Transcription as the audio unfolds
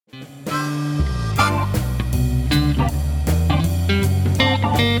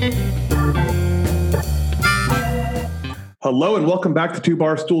Hello and welcome back to Two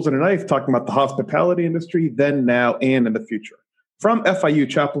Bar Stools and a Knife, talking about the hospitality industry, then, now, and in the future. From FIU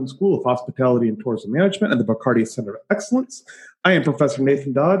Chaplin School of Hospitality and Tourism Management and the Bacardi Center of Excellence, I am Professor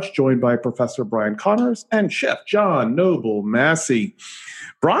Nathan Dodge, joined by Professor Brian Connors and Chef John Noble Massey.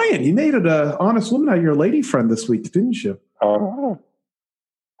 Brian, you made it an honest woman out of your lady friend this week, didn't you? Oh.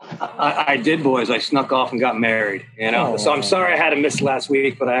 I did, boys. I snuck off and got married, Oh. So I'm sorry I had to miss last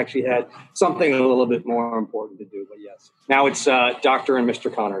week, but I actually had something a little bit more important to do. But yes, now it's Dr. and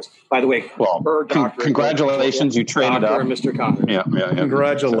Mr. Connors. By the way, congratulations, you traded Dr. up. and Mr. Connors. Yeah.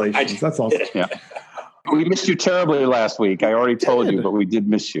 Congratulations. That's awesome. Yeah. We missed you terribly last week. I already told you, but we did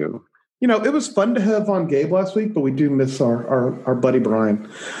miss you. You know, it was fun to have on Gabe last week, but we do miss our buddy Brian.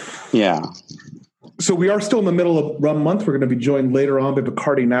 Yeah. So we are still in the middle of rum month. We're going to be joined later on by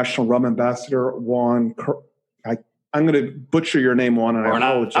Bacardi National Rum Ambassador Juan. I'm going to butcher your name, Juan, and I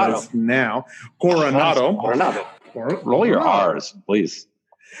apologize now. Coronado. Roll your R's, please.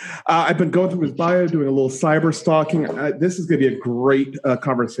 I've been going through his bio, doing a little cyber stalking. This is going to be a great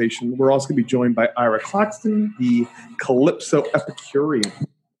conversation. We're also going to be joined by Ira Claxton, the Calypso Epicurean.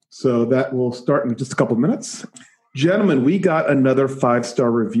 So that will start in just a couple of minutes. Gentlemen, we got another 5-star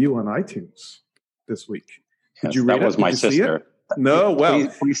review on iTunes this week. Did you read that was my sister. No, well.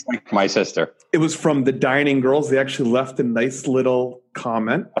 Please thank my sister. It was from the Dining Girls. They actually left a nice little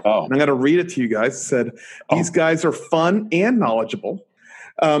comment. Oh. And I'm going to read it to you guys. It said, these guys are fun and knowledgeable.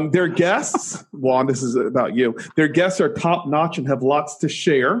 Their guests, Juan, this is about you. Their guests are top-notch and have lots to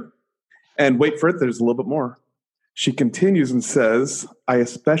share. And wait for it, there's a little bit more. She continues and says, I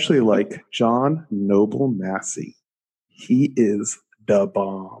especially like John Noble Massey. He is the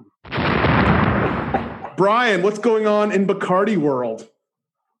bomb. Brian, what's going on in Bacardi world?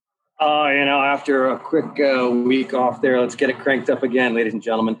 After a quick week off there, let's get it cranked up again, ladies and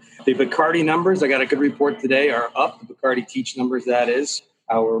gentlemen. The Bacardi numbers, I got a good report today, are up. The Bacardi Teach numbers, that is.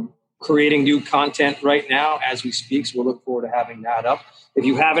 We're creating new content right now as we speak, so we'll look forward to having that up. If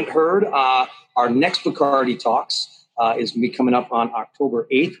you haven't heard, our next Bacardi Talks is going to be coming up on October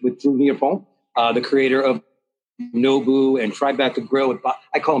 8th with Drew Neapone, the creator of Nobu and Tribeca Grill. With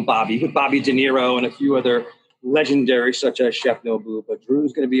I call him Bobby, with Bobby De Niro and a few other legendaries such as Chef Nobu. But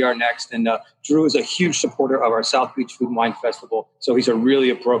Drew's going to be our next. And Drew is a huge supporter of our South Beach Food and Wine Festival. So he's a really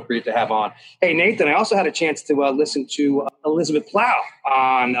appropriate to have on. Hey, Nathan, I also had a chance to listen to Elizabeth Plow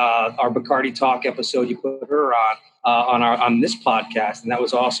on our Bacardi Talk episode. You put her on this podcast, and that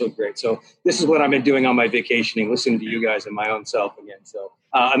was also great. So this is what I've been doing on my vacationing, listening to you guys and my own self again. So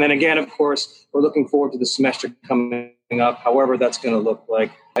and then again, of course, we're looking forward to the semester coming up, however that's going to look like,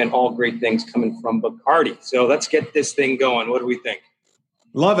 and all great things coming from Bacardi. So let's get this thing going. What do we think?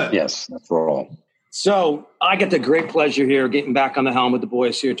 Love it. Yes, that's all. So I get the great pleasure here, getting back on the helm with the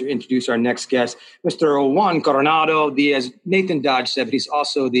boys here to introduce our next guest, Mr. Juan Coronado. As Nathan Dodge said, he's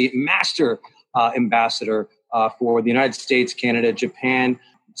also the master ambassador for the United States, Canada, Japan,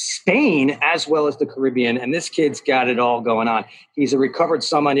 Spain, as well as the Caribbean. And this kid's got it all going on. He's a recovered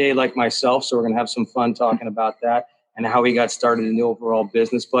sommelier like myself, so we're going to have some fun talking about that and how he got started in the overall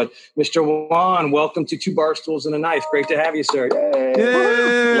business. But Mr. Juan, welcome to Two Bar Stools and a Knife. Great to have you, sir.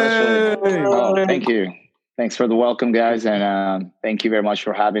 Yay! Oh, thank you. Thanks for the welcome, guys. And thank you very much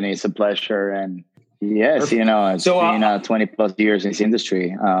for having me. It's a pleasure. And yes, it's been 20 plus years in this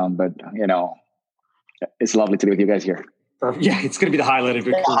industry. But it's lovely to be with you guys here. Yeah, it's going to be the highlight of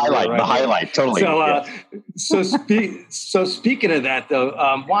your career. The highlight, totally. So speaking of that, though,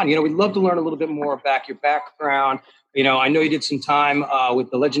 Juan, we'd love to learn a little bit more about your background. I know you did some time with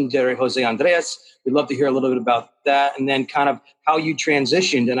the legendary Jose Andres. We'd love to hear a little bit about that, and then kind of how you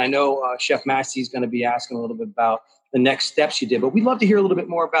transitioned. And I know Chef Massey is going to be asking a little bit about the next steps you did, but we'd love to hear a little bit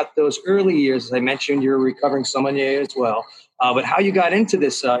more about those early years. As I mentioned, you're a recovering sommelier as well, but how you got into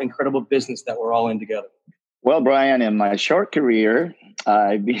this incredible business that we're all in together. Well, Brian, in my short career,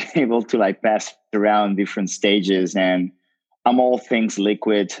 I've been able to pass around different stages, and I'm all things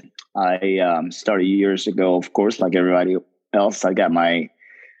liquid. I started years ago, of course, like everybody else. I got my,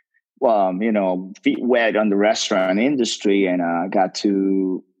 feet wet on the restaurant industry, and I got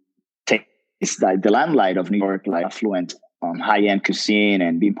to taste the limelight of New York, affluent, high-end cuisine,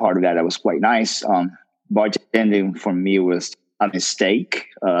 and being part of that was quite nice. Bartending for me was a mistake.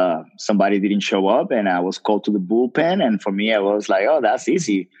 Somebody didn't show up and I was called to the bullpen. And for me, I was like, oh, that's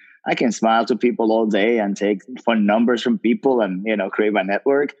easy. I can smile to people all day and take phone numbers from people and, create my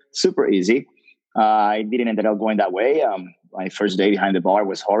network. Super easy. I didn't end up going that way. My first day behind the bar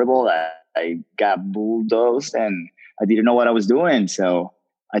was horrible. I got bulldozed and I didn't know what I was doing. So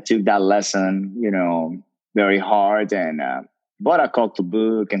I took that lesson, very hard and bought a cocktail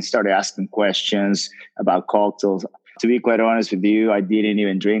book and started asking questions about cocktails. To be quite honest with you, I didn't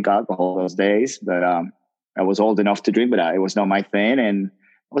even drink alcohol those days, but I was old enough to drink, but it was not my thing, and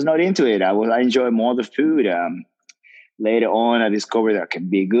I was not into it. I enjoyed more the food. Later on, I discovered that it can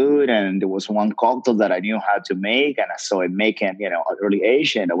be good, and there was one cocktail that I knew how to make, and I saw it making, at early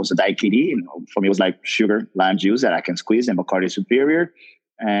age, and it was a daiquiri. For me, it was like sugar, lime juice that I can squeeze in Bacardi Superior,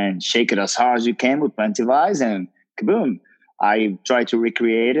 and shake it as hard as you can with plenty of ice, and kaboom. I tried to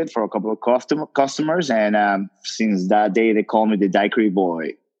recreate it for a couple of customers, and since that day, they called me the daiquiri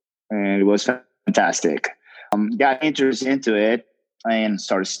boy, and it was fantastic. Got interested into it and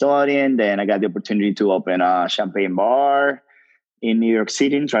started studying. Then I got the opportunity to open a champagne bar in New York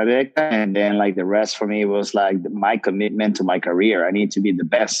City, in Tribeca. And then like the rest for me was like my commitment to my career. I need to be the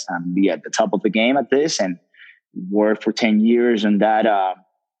best and be at the top of the game at this, and work for 10 years in that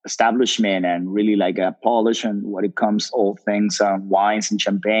establishment, and really like polish and what it comes, all things wines and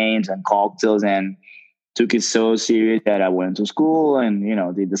champagnes and cocktails, and took it so serious that I went to school and,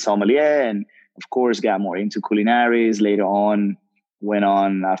 did the sommelier, and of course got more into culinaries. Later on, went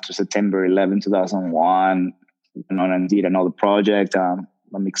on after September 11, 2001, went on and did another project, a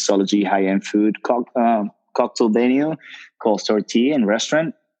mixology high-end food cocktail venue called Sortie and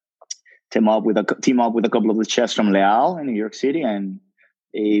Restaurant. Team up with a couple of the chefs from Leal in New York City, and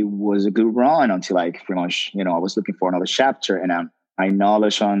it was a good run until like pretty much, I was looking for another chapter, and my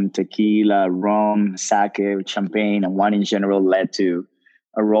knowledge on tequila, rum, sake, champagne, and wine in general led to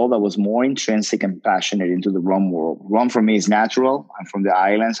a role that was more intrinsic and passionate into the rum world. Rum for me is natural. I'm from the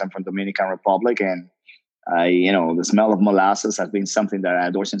islands. I'm from Dominican Republic. And the smell of molasses has been something that I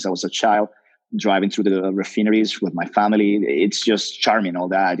adore since I was a child. Driving through the refineries with my family, it's just charming, all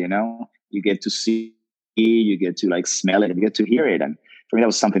that, You get to see, you get to like smell it, you get to hear it. And for me, that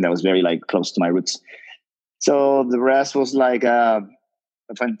was something that was very like close to my roots. So the rest was like a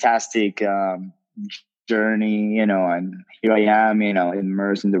fantastic journey, and here I am,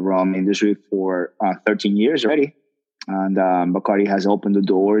 immersed in the rum industry for 13 years already. And Bacardi has opened the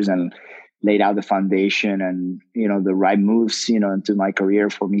doors and laid out the foundation and, the right moves, into my career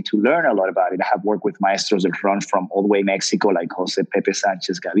for me to learn a lot about it. I have worked with maestros that run from all the way Mexico, like Jose Pepe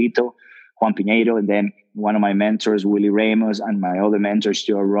Sanchez Gavito, Juan Pinedo, and then one of my mentors, Willie Ramos, and my other mentors,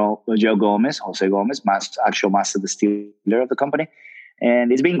 Joe Gomez, Jose Gomez, actual master distiller of the company.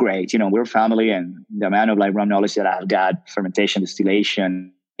 And it's been great. We're family, and the amount of like rum knowledge that I've got, fermentation,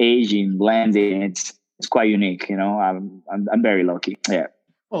 distillation, aging, blending, it's quite unique. I'm very lucky. Yeah.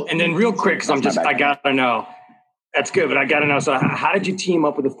 Well, and then real quick, because I gotta know. That's good, but I gotta know. So, how did you team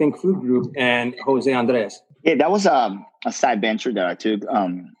up with the Think Food Group and Jose Andres? Yeah, that was a side venture that I took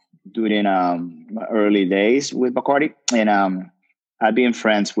during my early days with Bacardi, and I'd been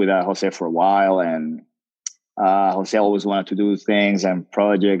friends with Jose for a while, and Jose always wanted to do things and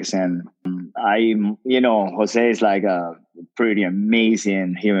projects, and Jose is like a pretty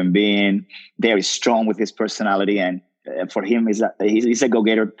amazing human being, very strong with his personality, and for him, he's a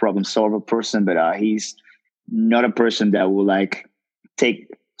go-getter, problem solver person, but he's not a person that will like take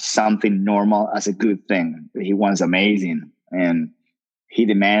something normal as a good thing. He wants amazing, and he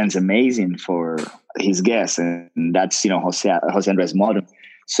demands amazing for his guests, and that's Jose Andres' model.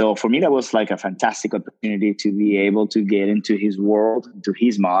 So for me, that was like a fantastic opportunity to be able to get into his world, into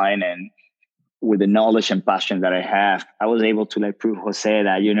his mind, and with the knowledge and passion that I have, I was able to like prove Jose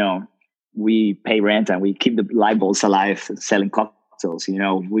that we pay rent and we keep the light bulbs alive selling cocktails.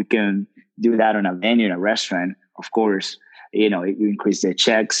 We can do that on a venue, in a restaurant. Of course, you increase the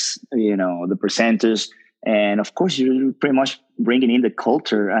checks, the percentage, and of course, you're pretty much bringing in the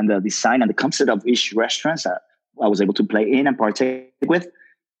culture and the design and the concept of each restaurant that I was able to play in and partake with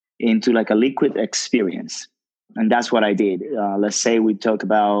into like a liquid experience. And that's what I did. Let's say we talk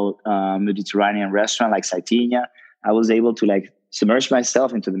about Mediterranean restaurant like Sardinia. I was able to like submerge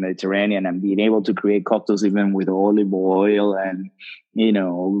myself into the Mediterranean and being able to create cocktails even with olive oil and,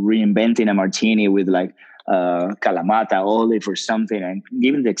 reinventing a martini with like Kalamata olive or something and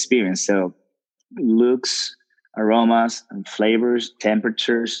giving the experience. So looks, aromas and flavors,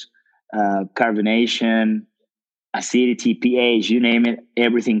 temperatures, carbonation, acidity, pH, you name it,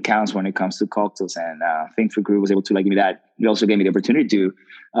 everything counts when it comes to cocktails. And Think Food Group was able to like give me that. It also gave me the opportunity to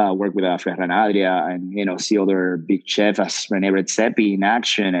work with Ferran Adria and, see other big chefs as Rene Redzepi in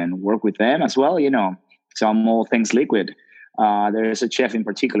action and work with them as well, So I'm all things liquid. There's a chef in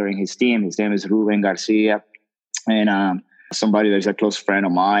particular in his team. His name is Ruben Garcia, and somebody that's a close friend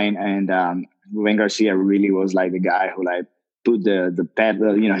of mine. And Ruben Garcia really was like the guy who like put the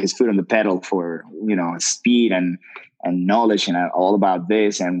pedal, his foot on the pedal for, speed and knowledge and all about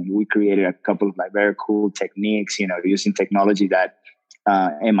this. And we created a couple of like very cool techniques, using technology that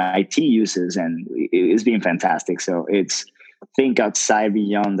MIT uses, and it's been fantastic. So it's think outside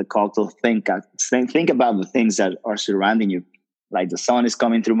beyond the cocktail. Think about the things that are surrounding you. Like the sun is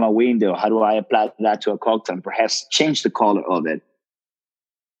coming through my window. How do I apply that to a cocktail and perhaps change the color of it?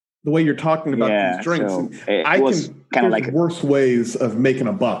 The way you're talking about these drinks, so I can kind of like worse ways of making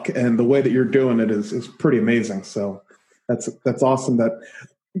a buck, and the way that you're doing it is pretty amazing. So that's awesome. That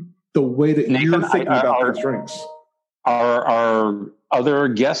the way that Nathan, you're thinking about those drinks. Our other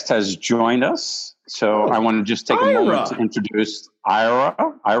guest has joined us, so I want to just take a moment to introduce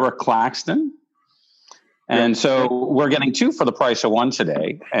Ira Claxton. And so we're getting 2 for the price of 1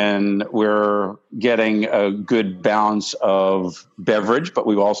 today, and we're getting a good balance of beverage, but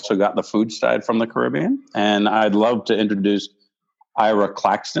we've also got the food side from the Caribbean. And I'd love to introduce Ira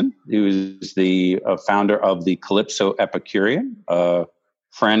Claxton, who is the founder of the Calypso Epicurean, a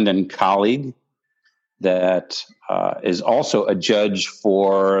friend and colleague that is also a judge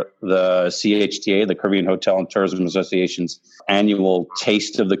for the CHTA, the Caribbean Hotel and Tourism Association's annual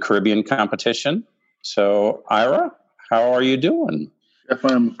Taste of the Caribbean competition. So, Ira, how are you doing? If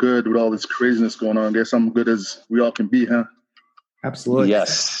I'm good with all this craziness going on, I guess I'm good as we all can be, huh? Absolutely.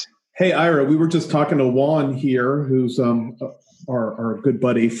 Yes. Hey, Ira, we were just talking to Juan here, who's our good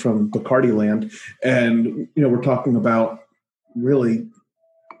buddy from Bacardi Land, and we're talking about really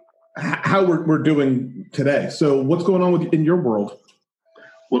how we're doing today. So, what's going on in your world?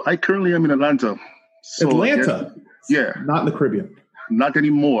 Well, I currently am in Atlanta. So Atlanta? Yeah. Not in the Caribbean. Not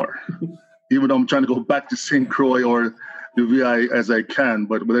anymore. Even though I'm trying to go back to St. Croix or the VI as I can,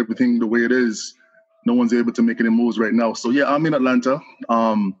 but with everything the way it is, no one's able to make any moves right now. So yeah, I'm in Atlanta.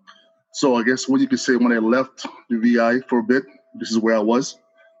 So I guess what you could say, when I left the VI for a bit, this is where I was,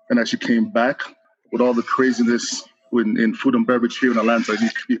 and actually came back with all the craziness in food and beverage here in Atlanta.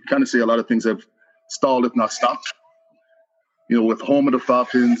 You kind of say a lot of things have stalled, if not stopped. With home of the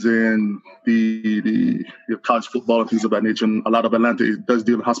Falcons and the college football and things of that nature, and a lot of Atlanta does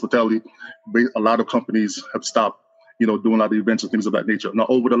deal in hospitality. But a lot of companies have stopped, doing a lot of events and things of that nature. Now,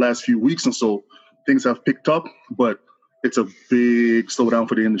 over the last few weeks or so, things have picked up, but it's a big slowdown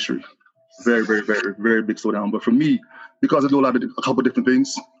for the industry. Very, very, very, very big slowdown. But for me, because I do a couple of different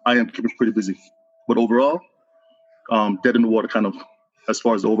things, I am keeping pretty busy. But overall, dead in the water kind of as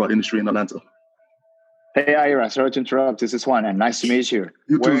far as the overall industry in Atlanta. Hey, Ira, sorry to interrupt. This is Juan, and nice to meet you.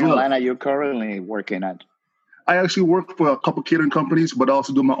 Where in Atlanta are you currently working at? I actually work for a couple catering companies, but I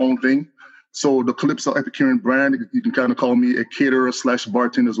also do my own thing. So the Calypso Epicurean brand, you can kind of call me a caterer /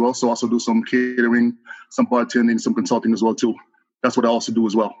 bartender as well. So I also do some catering, some bartending, some consulting as well, too. That's what I also do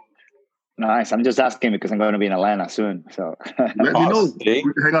as well. Nice. I'm just asking because I'm going to be in Atlanta soon. So let me know.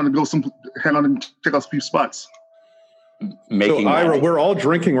 Hang on and check out a few spots. So, Ira, we're all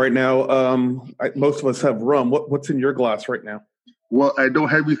drinking right now. Most of us have rum. What's in your glass right now? Well, I don't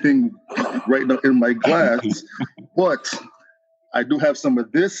have everything right now in my glass, but I do have some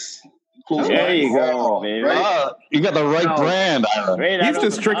of this. There you go. Right? You got the right brand, Ira. He's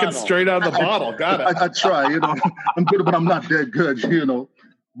just drinking straight out of the bottle. Got it. I try, I'm good, but I'm not that good,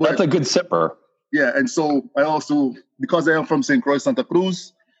 But, that's a good sipper. Yeah, and so I also, because I am from St. Croix, Santa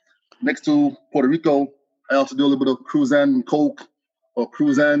Cruz, next to Puerto Rico, I also do a little bit of Cruzan and Coke, or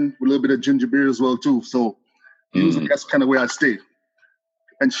Cruzan with a little bit of ginger beer as well, too. So usually that's kind of where I stay.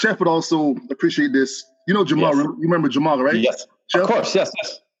 And Chef would also appreciate this. Jamal, you remember Jamal, right? Yes, Chef? Of course, yes.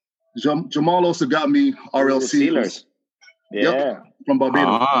 Jamal also got me RLC. Steelers. Yeah. Yep, from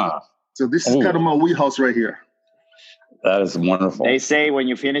Barbados. So this is kind of my wheelhouse right here. That is wonderful. They say when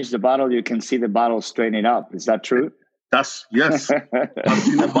you finish the bottle, you can see the bottle straightening up. Is that true? Yes. I've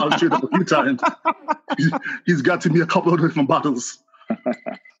seen that bottle straight up a few times. He's got to me a couple of different bottles.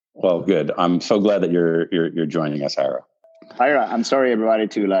 Well, good. I'm so glad that you're joining us, Ira. Ira, I'm sorry, everybody,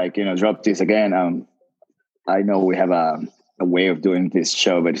 to drop this again. I know we have a way of doing this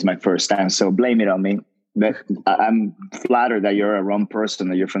show, but it's my first time, so blame it on me. But I'm flattered that you're a rum person,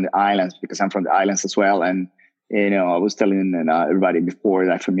 that you're from the islands, because I'm from the islands as well. And I was telling everybody before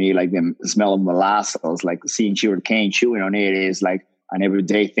that for me, like the smell of molasses, like seeing sugar cane chewing on it is like an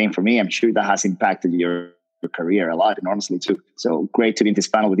everyday thing for me. I'm sure that has impacted your career a lot, enormously too. So great to be in this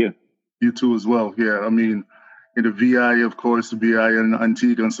panel with you. You too as well. Yeah, I mean, in the VI, of course, the VI and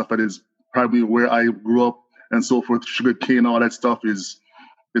Antigua and stuff, that is probably where I grew up and so forth. Sugar cane, all that stuff is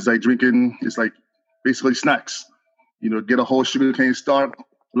like drinking. It's like basically snacks. Get a whole sugar cane start. As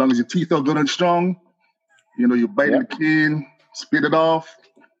long as your teeth are good and strong, you bite the cane, spit it off,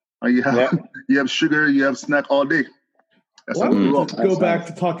 and you have sugar, you have snack all day. That's how we Let's go back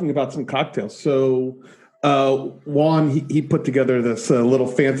to talking about some cocktails. So Juan, he put together this little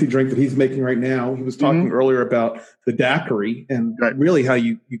fancy drink that he's making right now. He was talking earlier about the daiquiri and really how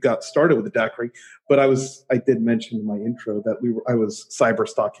you got started with the daiquiri. But I did mention in my intro that I was cyber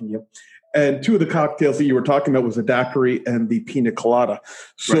stalking you. And two of the cocktails that you were talking about was the daiquiri and the pina colada.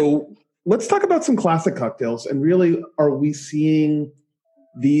 So let's talk about some classic cocktails. And really, are we seeing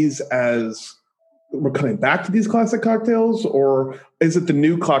these as we're coming back to these classic cocktails, or is it the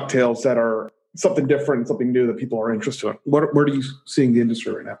new cocktails that are something different, something new that people are interested in? Where are you seeing the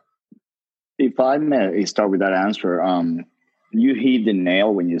industry right now? If I may start with that answer, you hit the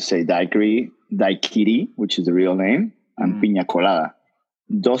nail when you say daiquiri, which is the real name, and pina colada.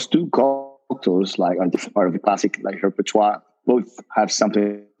 Those two cocktails, like are part of the classic like repertoire, both have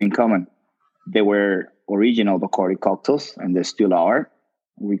something in common. They were original Bacardi cocktails, and they still are.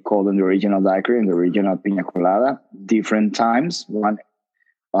 We call them the original daiquiri and the original pina colada. Different times. One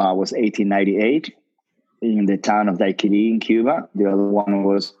was 1898 in the town of Daiquiri in Cuba. The other one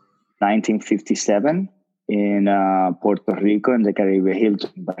was 1957 in Puerto Rico in the Caribe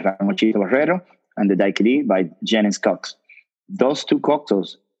Hilton by Ramoncito Barrero, and the Daiquiri by Jennings Cox. Those two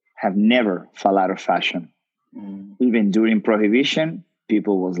cocktails have never fall out of fashion. Even during Prohibition,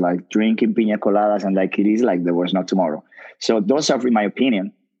 people was like drinking pina coladas and daiquiris like there was no tomorrow. So those are, in my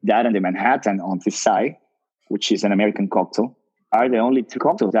opinion, that and the Manhattan on this side, which is an American cocktail, are the only two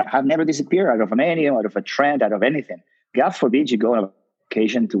cocktails that have never disappeared out of an menu, out of a trend, out of anything. God forbid you go on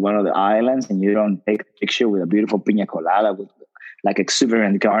vacation to one of the islands and you don't take a picture with a beautiful pina colada with like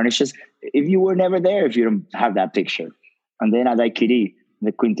exuberant garnishes. If you were never there, if you don't have that picture. And then a daiquiri,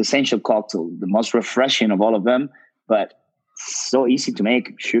 the quintessential cocktail, the most refreshing of all of them, but so easy to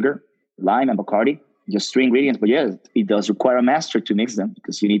make: sugar, lime, and Bacardi. Just three ingredients, but yeah, it does require a master to mix them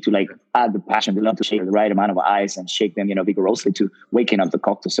because you need to like add the passion, the love to shake the right amount of ice and shake them, vigorously to waken up the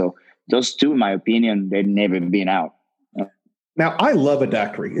cocktail. So those two, in my opinion, they've never been out. Now, I love a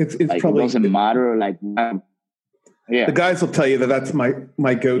daiquiri. It's like, probably it doesn't matter. Like, the guys will tell you that's my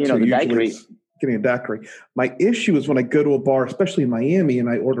go-to. Usually getting a daiquiri. My issue is when I go to a bar, especially in Miami, and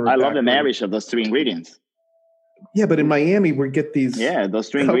I order. I love the marriage of those three ingredients. Yeah, but in Miami, we get these. Yeah, those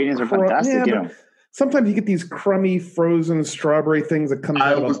three ingredients are fantastic. Sometimes you get these crummy frozen strawberry things that come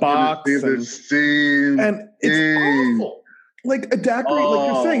out of a box. And it's awful. Like a daiquiri, like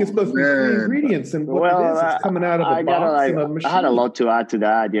you're saying, it's supposed to be three ingredients. And what it is, it's coming out of a box in a machine. I had a lot to add to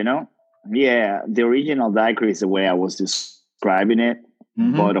that, Yeah, the original daiquiri is the way I was describing it.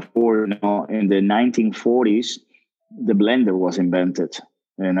 Mm-hmm. But of course, in the 1940s, the blender was invented,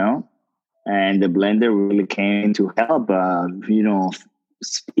 and the blender really came to help,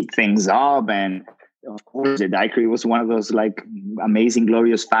 speed things up. And of course, the daiquiri was one of those like amazing,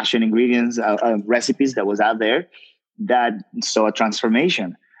 glorious fashion ingredients, recipes that was out there that saw a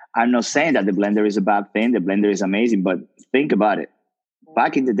transformation. I'm not saying that the blender is a bad thing. The blender is amazing, but think about it.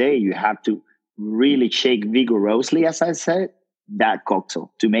 Back in the day, you have to really shake vigorously, as I said, that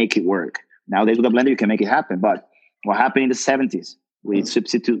cocktail to make it work. Nowadays, with a blender, you can make it happen. But what happened in the 70s? We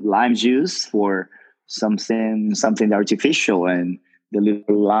substitute lime juice for something artificial, and the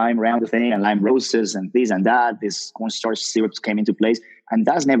little lime round thing and lime roses and this and that. This cornstarch syrups came into place, and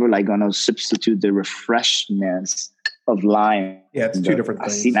that's never like going to substitute the refreshness of lime. Yeah, it's two different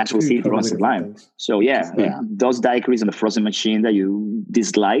things. Natural totally lime. Things. So those daiquiris in the frozen machine that you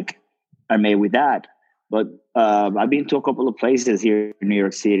dislike are made with that. But I've been to a couple of places here in New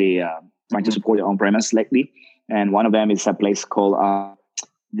York City trying to support the on-premise lately. And one of them is a place called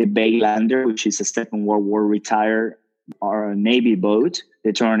the Baylander, which is a Second World War retired Navy boat.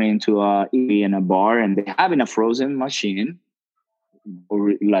 They turn into a bar, and they have in a frozen machine,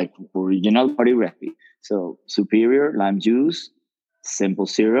 like original party recipe. So superior lime juice, simple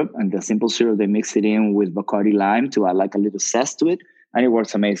syrup, and the simple syrup, they mix it in with Bacardi lime to add like a little zest to it, and it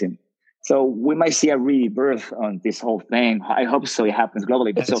works amazing. So we might see a rebirth on this whole thing. I hope so. It happens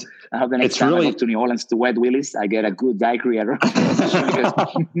globally. So I hope the next time I go to New Orleans to Wet Willie's, I get a good daiquiri at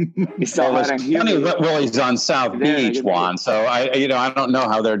it's so hot and humid. Funny, Wet Willie's on South Beach, Juan. So I don't know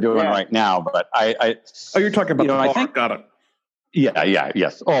how they're doing right now, but I. Oh, you're talking about the bar. I think got it. Yeah,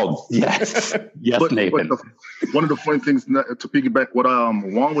 yes. Oh, yes, yes, but, Nathan. But one of the funny things to piggyback what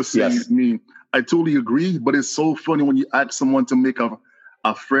Juan was saying, I totally agree. But it's so funny when you ask someone to make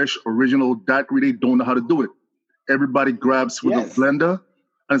a fresh, original daiquiri, they don't know how to do it. Everybody grabs with a blender.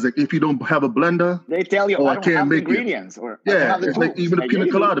 And it's like, if you don't have a blender, they tell you, I can't make ingredients. It's like even a pina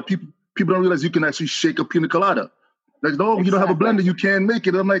colada. People don't realize you can actually shake a pina colada. Like, no, you don't have a blender, you can't make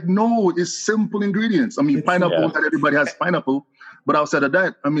it. I'm like, no, it's simple ingredients. I mean, pineapple, not everybody has pineapple. But outside of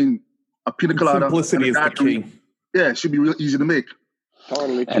that, I mean, a pina colada. Simplicity is the key. Yeah, it should be real easy to make.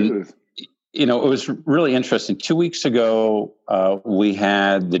 Totally true. it was really interesting. 2 weeks ago, we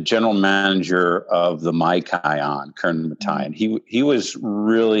had the general manager of the Maikai on, Kern Matai, and he was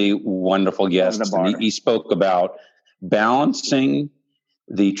really wonderful guest. And he spoke about balancing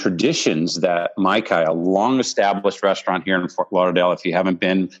the traditions that Maikai, a long-established restaurant here in Fort Lauderdale. If you haven't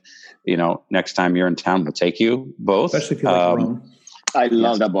been, next time you're in town, we'll take you both. Especially if you like rum. I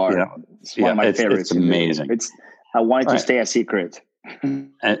love that bar. It's one of my favorites. It's amazing. I wanted to stay a secret.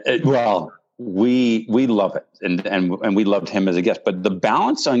 Well, we love it, and we loved him as a guest. But the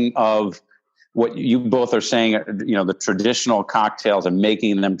balancing of what you both are saying, the traditional cocktails and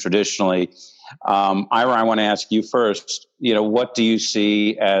making them traditionally. Ira, I want to ask you first. What do you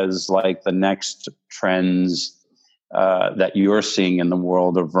see as like the next trends that you're seeing in the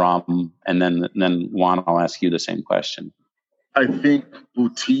world of rum? And then Juan, I'll ask you the same question. I think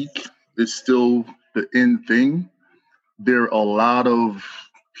boutique is still the in thing. There are a lot of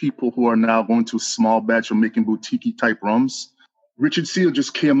people who are now going to small batch or making boutique type rums. Richard Seal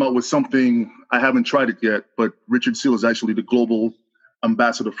just came out with something. I haven't tried it yet, but Richard Seal is actually the global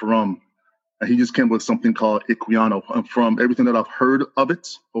ambassador for rum. And he just came up with something called Equiano. And from everything that I've heard of it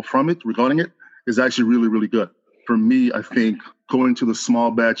or from it regarding it is actually really, really good. For me, I think going to the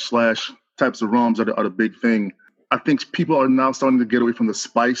small batch / types of rums are the big thing. I think people are now starting to get away from the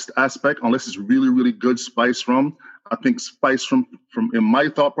spiced aspect, unless it's really, really good spice rum. I think spice from in my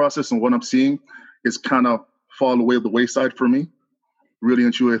thought process and what I'm seeing is kind of falling away the wayside for me. Really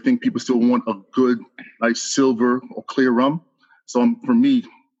and truly, I think people still want a good, nice silver or clear rum. So for me,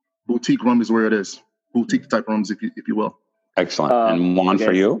 boutique rum is where it is. Boutique type rums, if you will. Excellent. And Juan,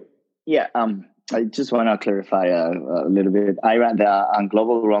 for you? Yeah. I just want to clarify a little bit. The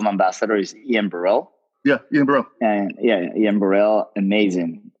global rum ambassador is Ian Burrell. Yeah, Ian Burrell. And Ian Burrell,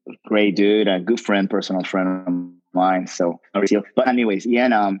 amazing, great dude, a good friend, personal friend of mine. So, but anyways,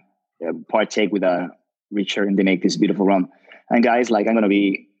 Ian partake with Richard, and they make this beautiful rum. And guys, I'm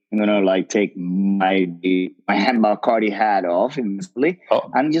gonna take my Bacardi hat off immediately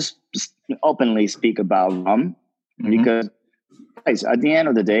and just openly speak about rum, because guys, at the end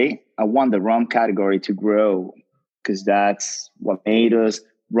of the day, I want the rum category to grow, because that's what made us.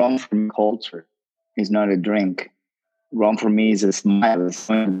 Rum from culture. It's not a drink. Rum for me is a smile. It's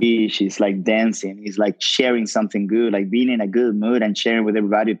on the beach. It's like dancing. It's like sharing something good, like being in a good mood and sharing with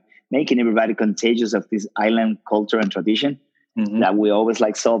everybody, making everybody contagious of this island culture and tradition. That we always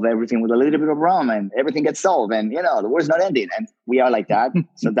solve everything with a little bit of rum and everything gets solved, and the world's not ending, and we are like that.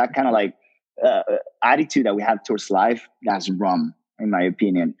 So that kind of attitude that we have towards life, that's rum, in my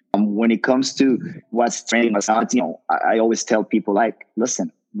opinion. When it comes to what's trending, I always tell people,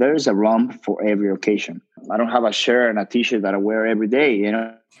 listen, there's a rum for every occasion. I don't have a shirt and a t-shirt that I wear every day.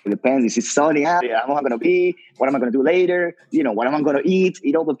 It depends. Is it sunny? How am I going to be? What am I going to do later? What am I going to eat?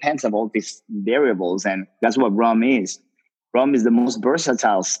 It all depends on all these variables, and that's what rum is. Rum is the most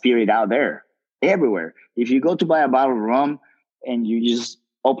versatile spirit out there, everywhere. If you go to buy a bottle of rum and you just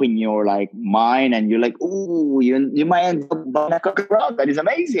open your mind and you're like, ooh, you might end up buying a Coca-Cola. That is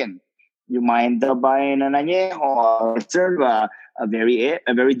amazing. You might end up buying an añejo or reserva, a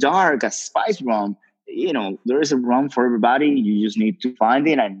very dark, a spice rum. There is a rum for everybody. You just need to find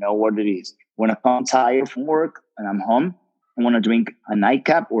it and know what it is. When I come tired from work and I'm home, I want to drink a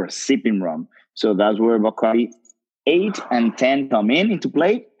nightcap or a sipping rum. So that's where Bacardi 8 and 10 come into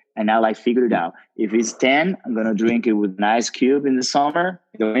play. And now I figured it out. If it's 10, I'm going to drink it with an ice cube in the summer.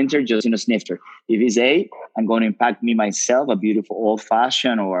 In the winter, just in a snifter. If it's 8, I'm going to impact me myself, a beautiful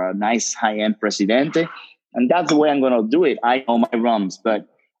old-fashioned or a nice high-end Presidente. And that's the way I'm going to do it. I know my rums. But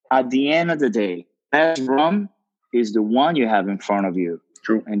at the end of the day, best rum is the one you have in front of you.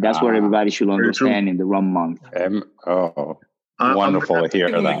 True. And that's what everybody should understand in the rum month. Wonderful to hear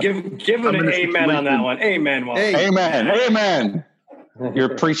that. Give it an amen on that one. Amen. Amen.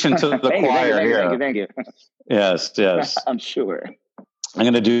 You're preaching to the choir here. Thank you. Yes. I'm sure. I'm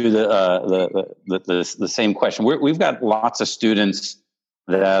going to do the same question. We've got lots of students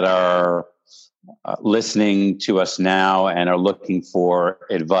that are listening to us now and are looking for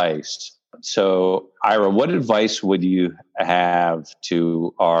advice. So, Ira, what advice would you have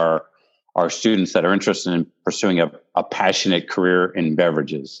to our students that are interested in pursuing a passionate career in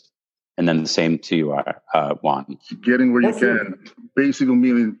beverages? And then the same to you, Juan. Getting where you can. Basically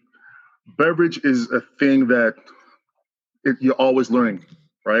meaning beverage is a thing that you're always learning,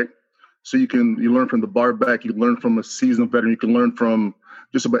 right? So you learn from the bar back, you can learn from a seasoned veteran, you can learn from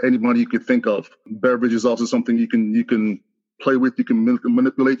just about anybody you could think of. Beverage is also something you can play with, you can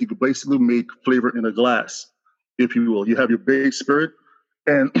manipulate, you can basically make flavor in a glass, if you will. You have your base spirit,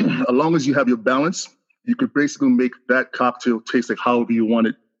 and as long as you have your balance, you could basically make that cocktail taste like however you want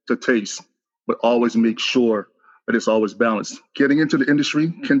it to taste. but always make sure that it's always balanced. Getting into the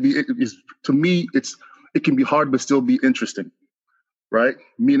industry to me, it can be hard, but still be interesting, right?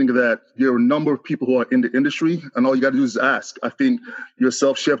 Meaning that there are a number of people who are in the industry, and all you got to do is ask. I think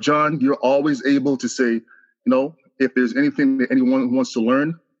yourself, Chef John, you're always able to say, if there's anything that anyone wants to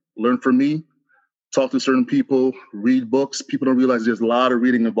learn from me, talk to certain people, read books. People don't realize there's a lot of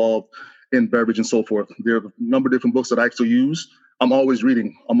reading involved in beverage and so forth. There are a number of different books that I still use. I'm always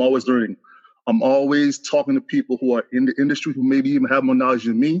reading. I'm always learning. I'm always talking to people who are in the industry who maybe even have more knowledge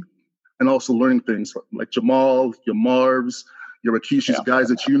than me, and also learning things like Jamal, your Marvs, your Akishas, guys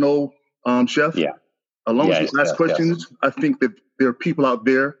that Chef. Yeah. As long as you ask questions, I think that there are people out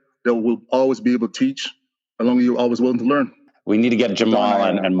there that will always be able to teach, as long as you're always willing to learn. We need to get Jamal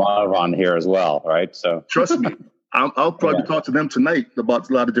and Marv on here as well, right? So trust me, I'll probably talk to them tonight about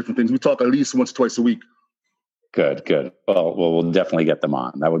a lot of different things. We talk at least once, twice a week. Good. Well, we'll definitely get them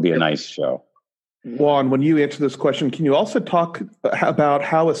on. That would be a nice show. Juan, when you answer this question, can you also talk about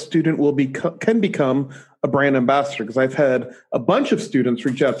how a student can become a brand ambassador? Because I've had a bunch of students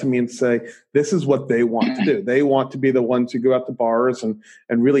reach out to me and say, this is what they want to do. They want to be the ones who go out to bars and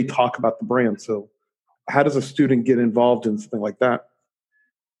really talk about the brand. So how does a student get involved in something like that?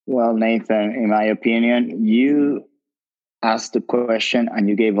 Well, Nathan, in my opinion, you asked the question and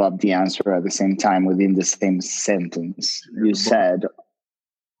you gave up the answer at the same time within the same sentence. You said...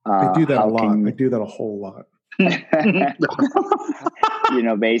 I do that a lot. I do that a whole lot.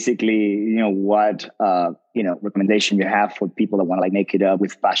 Basically, what, recommendation you have for people that want to make it up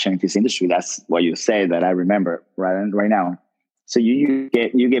with passion in this industry. That's what you say that I remember right now. So you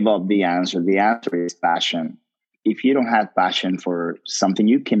gave up the answer. The answer is passion. If you don't have passion for something,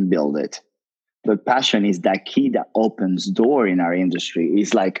 you can build it. But passion is that key that opens door in our industry.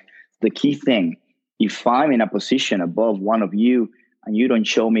 It's like the key thing. If I'm in a position above one of you, and you don't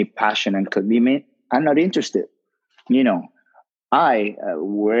show me passion and commitment, I'm not interested. I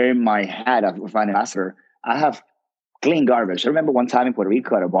wear my hat of an ambassador. I have clean garbage. I remember one time in Puerto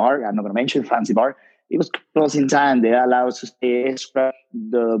Rico at a bar, I'm not going to mention, fancy bar. It was closing time. They allowed us to stay extra.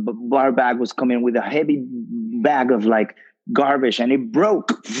 The bar bag was coming with a heavy bag of garbage, and it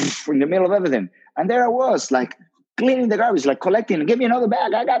broke in the middle of everything. And there I was, cleaning the garbage, collecting. Give me another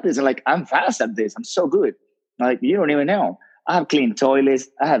bag. I got this. And I'm fast at this. I'm so good. You don't even know. I have clean toilets.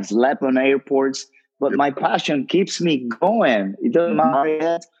 I have slept on airports, but my passion keeps me going. It doesn't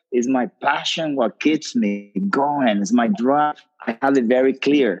matter. It's my passion what keeps me going. It's my drive. I have it very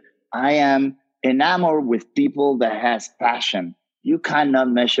clear. I am enamored with people that has passion. You cannot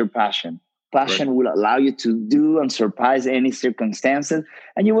measure passion. Passion will allow you to do and surpass any circumstances,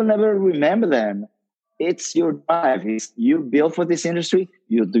 and you will never remember them. It's your drive. You built for this industry.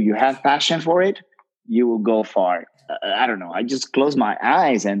 Do you have passion for it? You will go far. I don't know. I just close my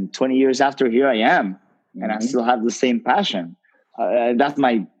eyes, and 20 years after, here I am, and I still have the same passion. That's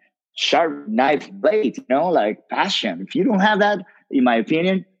my sharp knife blade, passion. If you don't have that, in my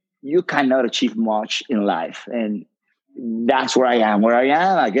opinion, you cannot achieve much in life. And that's where I am.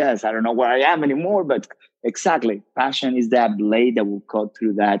 I guess. I don't know where I am anymore, but exactly. Passion is that blade that will cut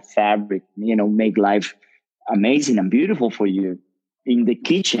through that fabric, make life amazing and beautiful for you. In the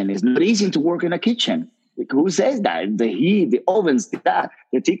kitchen, it's not easy to work in a kitchen. Who says that? The heat, the ovens, the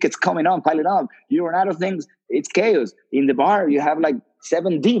tickets coming on, piling up. You run out of things. It's chaos. In the bar, you have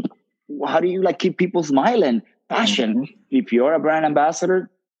 7 deep. How do you keep people smiling? Passion. If you're a brand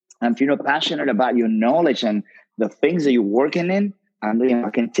ambassador, and if you're not passionate about your knowledge and the things that you're working in, I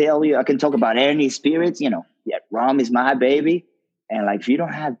can tell you, I can talk about any spirits. Rum is my baby. And if you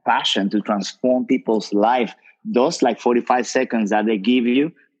don't have passion to transform people's life, those 45 seconds that they give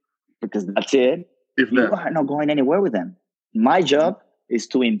you, because that's it. You are not going anywhere with them. My job is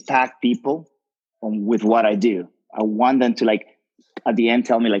to impact people with what I do. I want them to at the end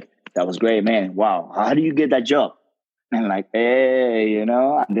tell me that was great, man. Wow, how do you get that job? And hey, and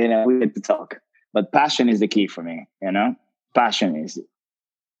then we get to talk. But passion is the key for me. Passion is.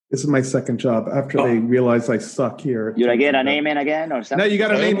 This is my second job. After they realize I suck here. Did I get an amen again or something? No, you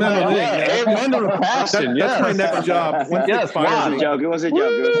got an amen. Amen to the passion. That's my next job. It was a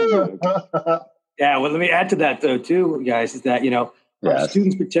joke. Yeah, well, let me add to that, though, too, guys, is that, our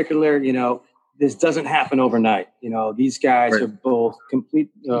students in particular, this doesn't happen overnight. These guys are both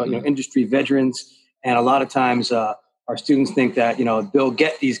complete, industry veterans. And a lot of times our students think that, they'll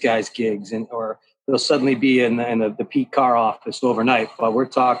get these guys gigs or they'll suddenly be in the Pete Carr office overnight. But we're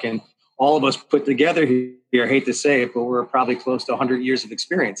talking all of us put together here, I hate to say it, but we're probably close to 100 years of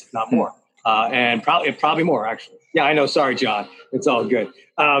experience, if not more. and probably more, actually. Yeah, I know. Sorry, John. It's all good.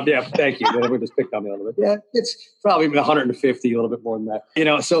 Yeah, thank you. Everyone just picked on me a little bit. Yeah, it's probably 150, a little bit more than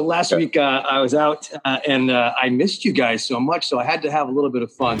that. So last week I was out and I missed you guys so much, so I had to have a little bit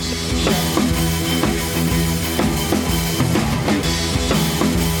of fun.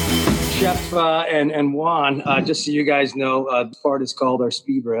 Chef and Juan, just so you guys know, this part is called our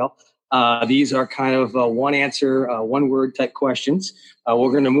speed rail. These are kind of one answer, one word type questions.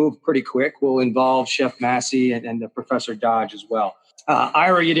 We're going to move pretty quick. We'll involve Chef Massey and Professor Dodge as well.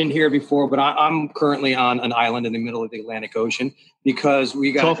 Ira, you didn't hear before, but I'm currently on an island in the middle of the Atlantic Ocean because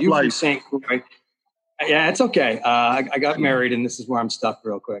we got you from St. Croix. Yeah, it's okay. I got married, and this is where I'm stuck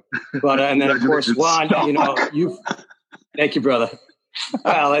real quick. But and then of course, Juan, thank you, brother.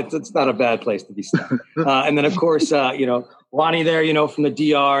 Well, it's not a bad place to be stuck. And then, of course, Lonnie there, from the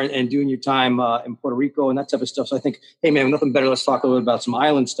DR and doing your time in Puerto Rico and that type of stuff. So I think, hey, man, nothing better. Let's talk a little bit about some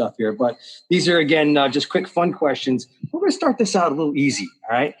island stuff here. But these are, again, just quick, fun questions. We're going to start this out a little easy,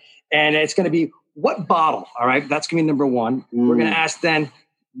 all right? And it's going to be what bottle, all right? That's going to be number one. We're going to ask then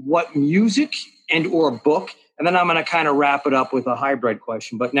what music and or book. And then I'm going to kind of wrap it up with a hybrid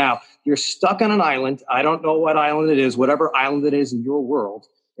question. But now you're stuck on an island. I don't know what island it is, whatever island it is in your world,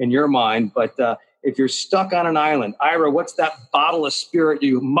 in your mind. But if you're stuck on an island, Ira, what's that bottle of spirit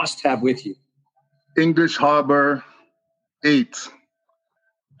you must have with you? English Harbor 8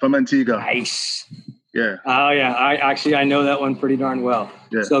 from Antigua. Nice. Yeah. Oh, yeah. I know that one pretty darn well.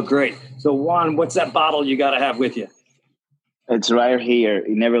 Yeah. So great. So, Juan, what's that bottle you got to have with you? It's right here. It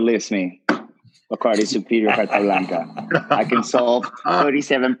never leaves me. Bacardi Superior Carta Blanca. I can solve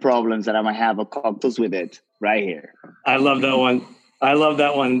 37 problems that I might have a cocktails with it right here. I love that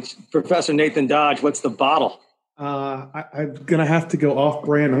one. Professor Nathan Dodge, what's the bottle? I'm going to have to go off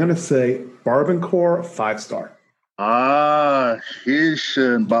brand. I'm going to say Barbancourt 5-star.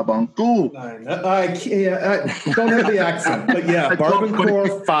 Haitian Babancourt. I don't have the accent, but yeah,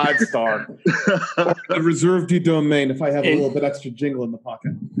 Barbancourt 5-star. The Reserve du Domaine if I have a little bit extra jingle in the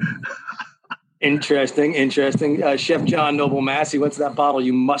pocket. Interesting. Chef John Noble Massey, what's that bottle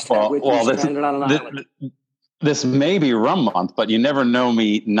you must have with you stranded on an island? This may be rum month, but you never know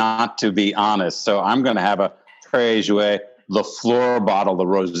me not to be honest. So I'm going to have a Perrier Le Fleur bottle, the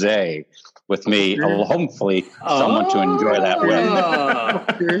rosé, with me. Hopefully, someone to enjoy that with.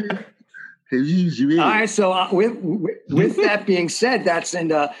 All right. So with that being said, that's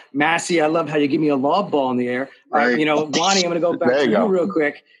Massey. I love how you give me a love ball in the air. Right. Lonnie, I'm going to go back to you real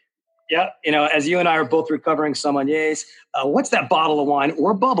quick. Yeah, as you and I are both recovering sommeliers, what's that bottle of wine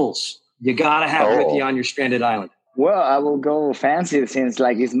or bubbles you got to have with you on your stranded island? Well, I will go fancy since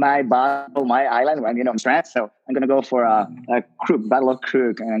it's my bottle, my island, I'm stranded. So I'm going to go for a Krug, bottle of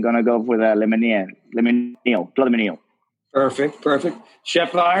Krug, and I'm going to go with a Lemonnier. Perfect.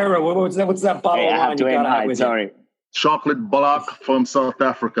 Chef Ira, what's that bottle of wine you got to have with you? Chocolate Block from South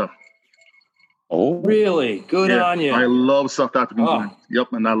Africa. Oh, really? Good on you. I love South African wine.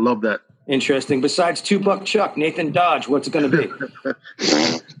 Yep, and I love that. Interesting. Besides $2 Chuck, Nathan Dodge, what's it going to be?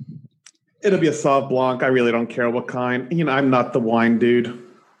 It'll be a Sauv Blanc. I really don't care what kind. I'm not the wine dude.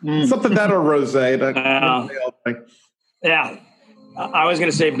 Something that or rosé. Yeah. I was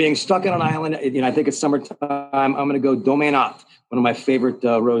going to say, being stuck on an island, I think it's summertime. I'm going to go Domaine Ott, one of my favorite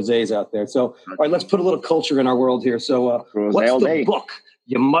rosés out there. So, all right, let's put a little culture in our world here. So, what's the book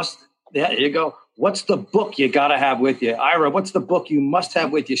you must? Yeah, there you go. What's the book you got to have with you? Ira, what's the book you must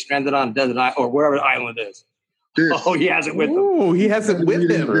have with you stranded on a desert island or wherever the island is? Oh, he has it with him. Oh, he has it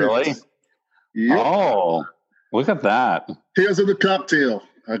with him. Really? Yep. Oh, look at that. Tales of the Cocktail.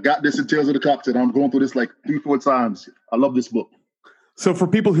 I got this in Tales of the Cocktail. I'm going through this 3-4 times. I love this book. So for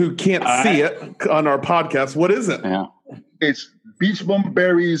people who can't see it on our podcast, what is it? Yeah. It's Beach Bum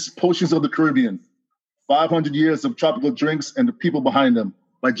Berry's Potions of the Caribbean. 500 Years of Tropical Drinks and the People Behind Them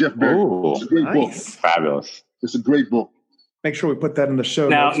by Jeff Berry. It's a great book. Fabulous. It's a great book. Make sure we put that in the show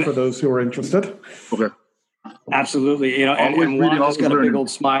notes for those who are interested. Okay. Absolutely. And Juan just got a big old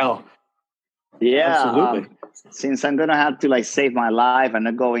smile. Yeah. Absolutely. Since I'm going to have to save my life and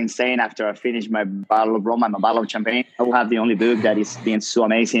not go insane after I finish my bottle of rum and my bottle of champagne, I will have the only book that is being so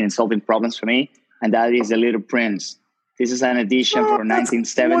amazing and solving problems for me. And that is The Little Prince. This is an edition for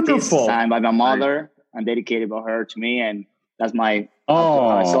 1970s signed by my mother and dedicated by her to me. And that's my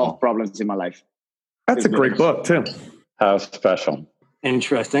I solve problems in my life. That's a great book, too. How special.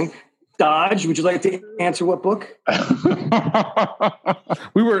 Interesting. Dodge, would you like to answer what book?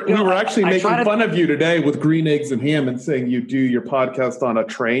 We were actually making fun of you today with Green Eggs and Ham and saying you do your podcast on a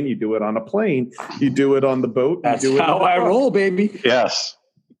train, you do it on a plane, you do it on the boat. That's how I roll, baby. Yes.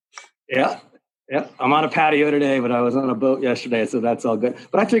 Yeah. Yeah, I'm on a patio today, but I was on a boat yesterday, so that's all good.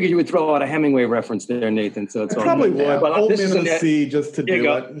 But I figured you would throw out a Hemingway reference there, Nathan. So it's all probably good. would. Well, Old this Man is in the Sea, just to do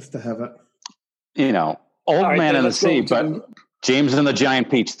go. it, just to have it. You know, Old All right, Man then in the let's go Sea, to but James and the Giant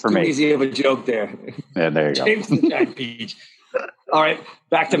Peach for too me. easy of a joke there. Yeah, there you go. James and the Giant Peach. All right,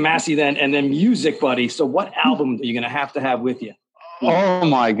 back to Massey then, and then music, buddy. So what album are you going to have with you? Oh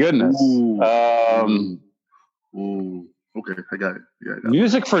my goodness. Ooh. Okay, I got it. Yeah,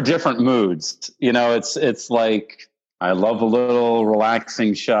 Music for different moods. You know, it's like I love a little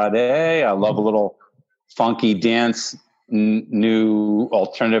relaxing Sade. I love a little funky dance, new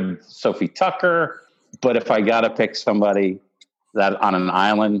alternative Sophie Tucker. But if I got to pick somebody that on an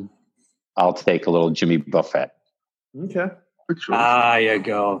island, I'll take a little Jimmy Buffett. Okay. You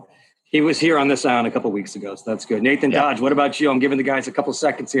go. He was here on this island a couple weeks ago, so that's good. Nathan Dodge, what about you? I'm giving the guys a couple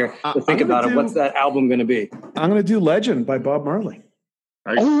seconds here to think about it. What's that album going to be? I'm going to do Legend by Bob Marley.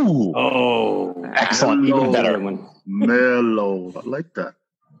 Oh, excellent. Even better. Mellow. I like that.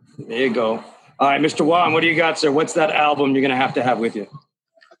 There you go. All right, Mr. Juan, what do you got, sir? What's that album you're going to have with you?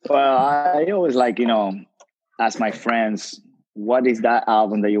 Well, I always ask my friends, what is that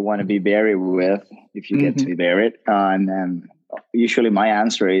album that you want to be buried with if you get to be buried? And usually my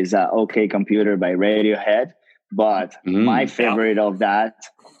answer is OK Computer by Radiohead. But my favorite of that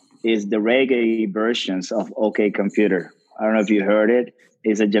is the reggae versions of OK Computer. I don't know if you heard it.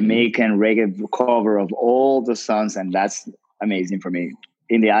 It's a Jamaican reggae cover of all the songs, and that's amazing for me.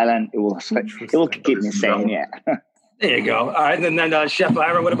 In the island, it will keep me sane, yeah. There you go. All right, and then Chef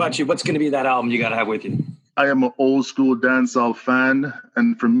Ira, what about you? What's going to be that album you got to have with you? I am an old school dancehall fan,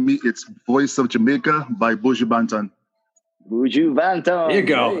 and for me, it's Voice of Jamaica by Buju Banton. Buju Banton. There you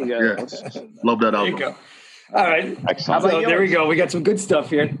go. Yes. Love that album. There you go. All right. Excellent. So there we go. We got some good stuff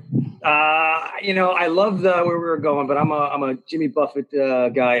here. I love where we were going, but I'm a Jimmy Buffett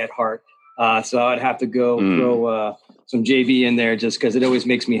guy at heart. So I'd have to go throw some JB in there just because it always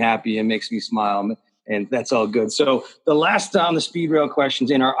makes me happy and makes me smile. And that's all good. So the last on the speed rail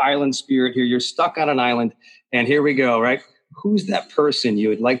questions in our island spirit here. You're stuck on an island, and here we go, right? Who's that person you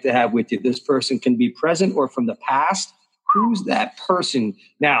would like to have with you? This person can be present or from the past. Who's that person?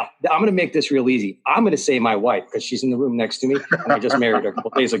 Now, I'm going to make this real easy. I'm going to say my wife because she's in the room next to me, and I just married her a couple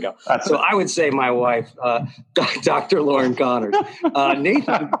days ago. So I would say my wife, Dr. Lauren Connors.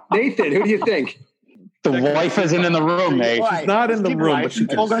 Nathan, who do you think? The wife isn't in the room, Nate. She's not in the room, but she's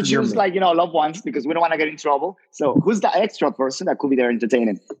we're going to choose loved ones because we don't want to get in trouble. So who's the extra person that could be there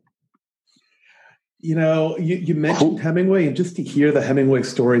entertaining? You know, you mentioned Hemingway, and just to hear the Hemingway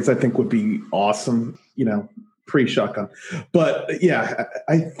stories, I think would be awesome. You know, pre-shotgun, but yeah,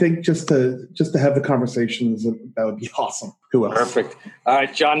 I think just to have the conversations, that would be awesome. Who else? Perfect. All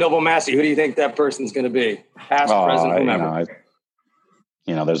right, John Noble Massey. Who do you think that person's going to be? Past, present, whomever.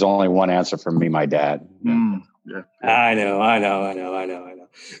 There's only one answer for me, my dad. Yeah. I know.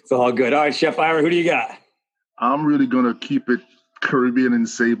 It's all good. All right, Chef Ira, who do you got? I'm really going to keep it Caribbean and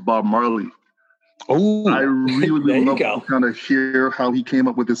say Bob Marley. Oh, I really love to kind of hear how he came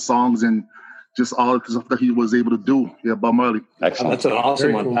up with his songs and just all the stuff that he was able to do. Yeah, Bob Marley. Excellent. That's an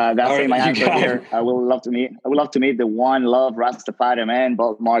awesome one. That's my answer here. I would love to meet the one love Rastafari man,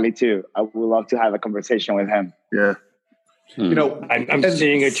 Bob Marley too. I would love to have a conversation with him. Yeah. You know, I'm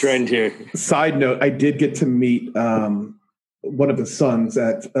seeing a trend here. Side note, I did get to meet one of his sons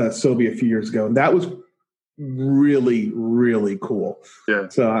at Sobe a few years ago, and that was really, really cool. Yeah.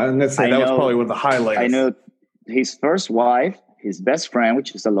 So I'm going to say that was probably one of the highlights. I know his first wife, his best friend,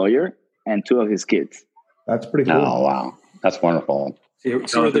 which is a lawyer, and two of his kids. That's pretty cool. Oh, wow. That's wonderful. See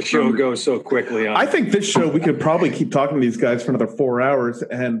where the show goes so quickly. I think this show, we could probably keep talking to these guys for another 4 hours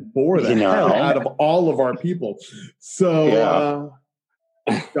and bore the hell out of all of our people. So,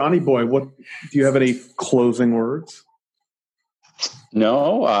 Johnny Boy, do you have any closing words?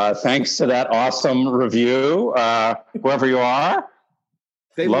 No. Thanks to that awesome review, whoever you are.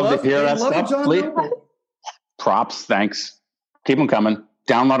 They love to hear that stuff. Props. Thanks. Keep them coming.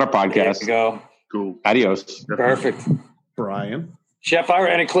 Download our podcast. There you go. Cool. Adios. Perfect. Brian. Chef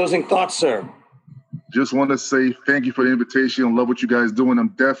Ira, any closing thoughts, sir? Just want to say thank you for the invitation. I love what you guys doing. I'm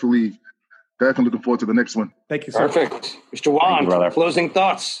definitely looking forward to the next one. Thank you, sir. Perfect. Mr. Juan, closing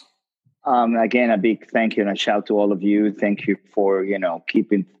thoughts. Again, a big thank you and a shout to all of you. Thank you for,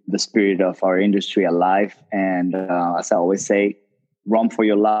 keeping the spirit of our industry alive. And as I always say, rum for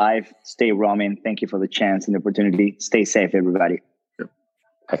your life. Stay rumming. Thank you for the chance and the opportunity. Stay safe, everybody. Yep.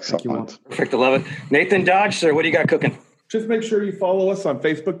 Excellent. Perfect. I love it. Nathan Dodge, sir, what do you got cooking? Just make sure you follow us on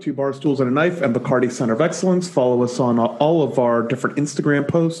Facebook, 2 Bars, Tools, and a Knife, and Bacardi Center of Excellence. Follow us on all of our different Instagram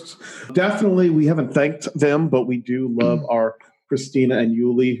posts. Definitely, we haven't thanked them, but we do love our Christina and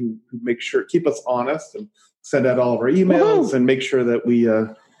Yuli, who make sure keep us honest and send out all of our emails and make sure that we,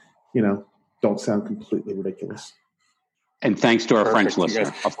 don't sound completely ridiculous. And thanks to our French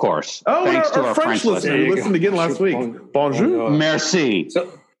listener, of course. Oh, thanks to our French listener who listened again last week. Bonjour. Merci.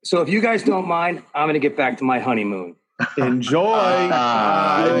 So if you guys don't mind, I'm going to get back to my honeymoon. Enjoy.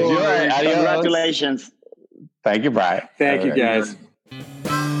 Enjoy. Congratulations. Thank you, Brian. Thank you, guys.